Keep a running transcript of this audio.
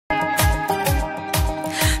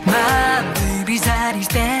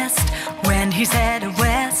he's headed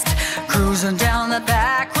west, cruising down the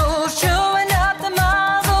back road, showing up the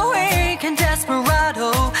miles awake, and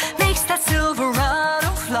desperado makes that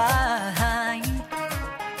Silverado fly.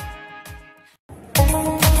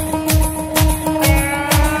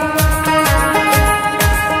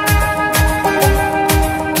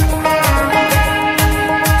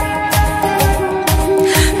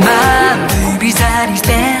 My baby's at his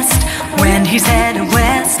best when he's headed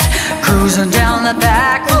west, cruising down the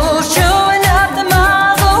back road, showing up the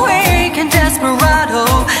miles awake, and desperado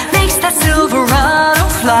makes that Silverado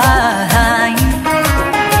fly.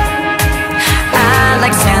 I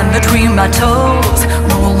like sand between my toes,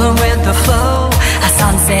 rolling with the flow. A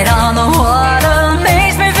sunset on the water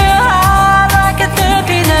makes me feel high like a third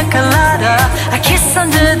pina colada, a kiss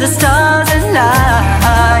under the stars at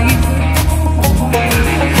night.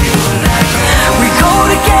 We go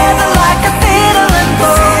together like a fiddle and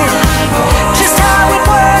bow. Just how it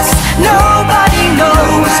works, nobody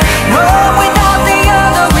knows. One without the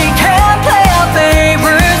other, we can't play our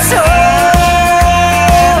favorite song.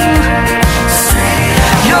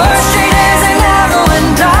 You're straight as an arrow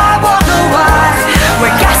and I walk the wide.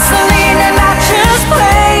 We're gasoline and matches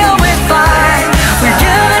playing with fire. We're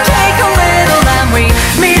gonna take a little and we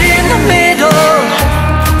meet in the middle.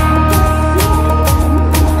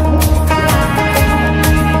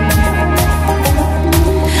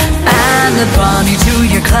 The Bonnie to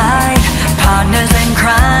your Clyde, partners in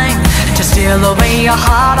crime. To steal away your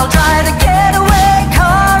heart, I'll try to get away.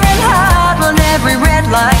 Car and hard on every red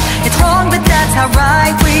light. It's wrong, but that's how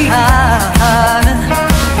right we are.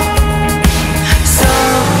 So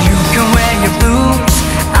you can wear your boots,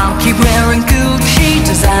 I'll keep wearing Gucci,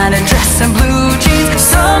 designer dress and blue jeans.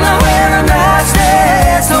 Some are wearing masks,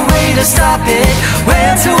 there's no way to stop it.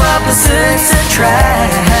 Where two opposites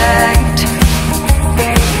attract.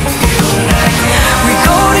 We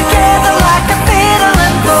go together like a fiddle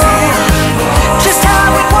and bow. Just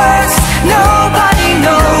how it works, nobody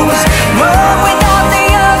knows. One without the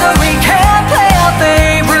other, we can't play our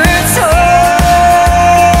favorite song.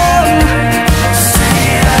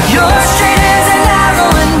 You're straight as an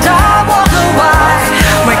arrow and I walk the wide.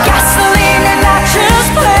 We're gasoline and matches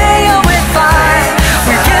playing with fire.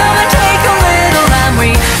 We're gonna take a little and we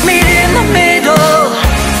meet in the middle.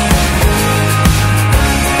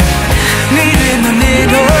 Meet in the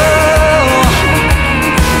middle.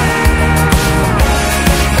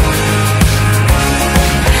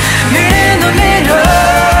 Meet in the middle.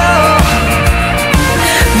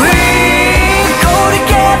 We go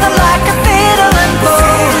together like a fiddle and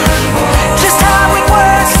bow. Just how it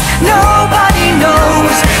works, nobody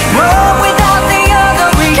knows. One without the other,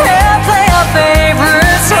 we can't play our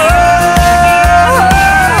favorite song.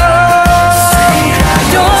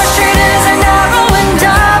 You're straight as an arrow and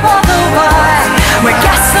I walk the wide. We're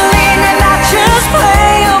gasoline and matches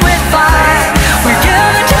playing with fire. We're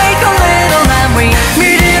gonna take a little and we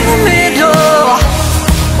meet in the middle.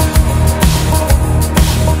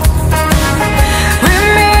 We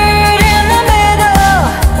meet in the middle.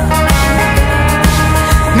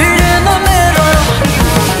 Meet in the middle.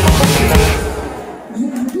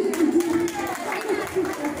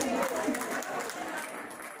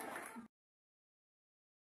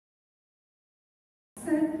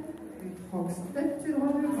 Cross step, pied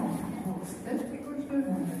droit devant, cross step, pied gauche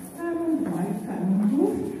devant, talon droit et talon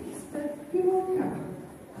gauche, step pivot 4,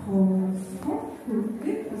 cross, front,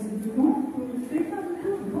 côté, passez devant, côté, cadre,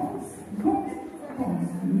 bounce, bounce,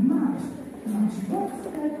 bounce, marche, marche, bounce,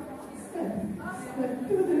 step, step, step,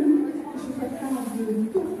 pivot de nuit, je fais 42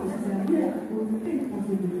 tours, passez derrière, côté,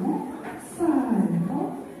 passez devant, side,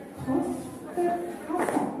 cross, step,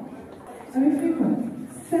 ensemble, avec les comptes,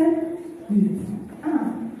 7, 8, 1,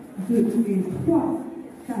 2 et 3,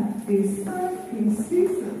 4 et 5 et 6,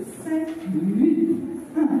 7, 8,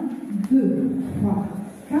 1, 2, 3,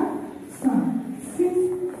 4, 5, 6,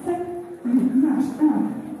 7, 8, marche,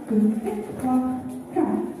 1, 2 et 3, 4,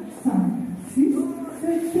 5, 6,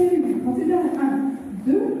 7 et 8, continuez, 1,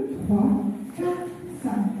 2, 3, 4,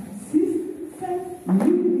 5, 6, 7,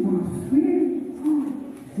 8, parfait,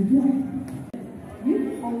 c'est bien, 8,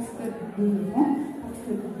 on step devant, on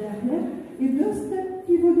step derrière, et 2 steps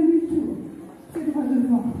qui vont demi-tour. Pied droit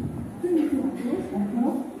devant, demi-tour à gauche,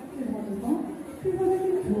 encore, pied droit devant, pied droit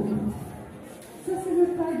demi-tour. Ça c'est le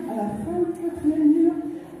tag à la fin du quatrième mur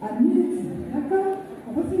à midi, d'accord?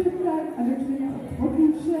 On refait le tag avec les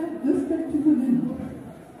rocking chair, 2 steps qui vont demi.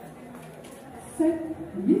 7,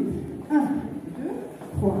 8, 1, 2,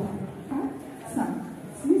 3, 4, 5,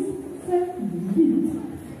 6, 7, 8.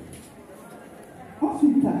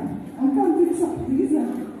 Ensuite, encore une petite surprise.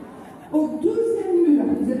 Au deuxième mur,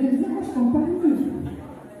 vous allez me dire, moi je ne compte pas le mur.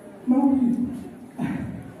 Non plus.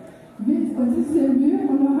 deuxième mur,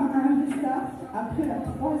 on aura un restart après la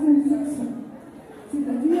troisième section.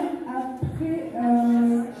 C'est-à-dire après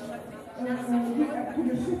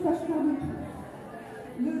le chauffage quart de tour.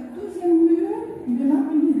 Le 12e mur, il démarre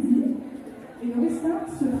à midi et le restart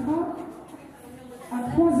se fera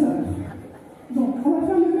à 3 heures. Donc, on va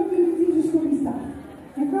faire le mur de midi jusqu'au restart.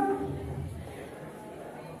 D'accord?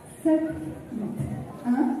 7, 8. 1,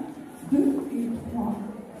 2 et 3,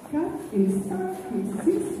 4 et 5 et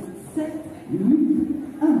 6, 7, 8.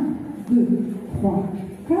 1, 2, 3,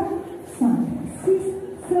 4, 5, 6,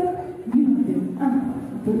 7, 8 et 1,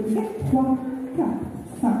 2 et 3, 4,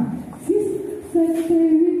 5, 6, 7 et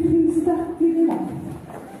 8, restart, il est là.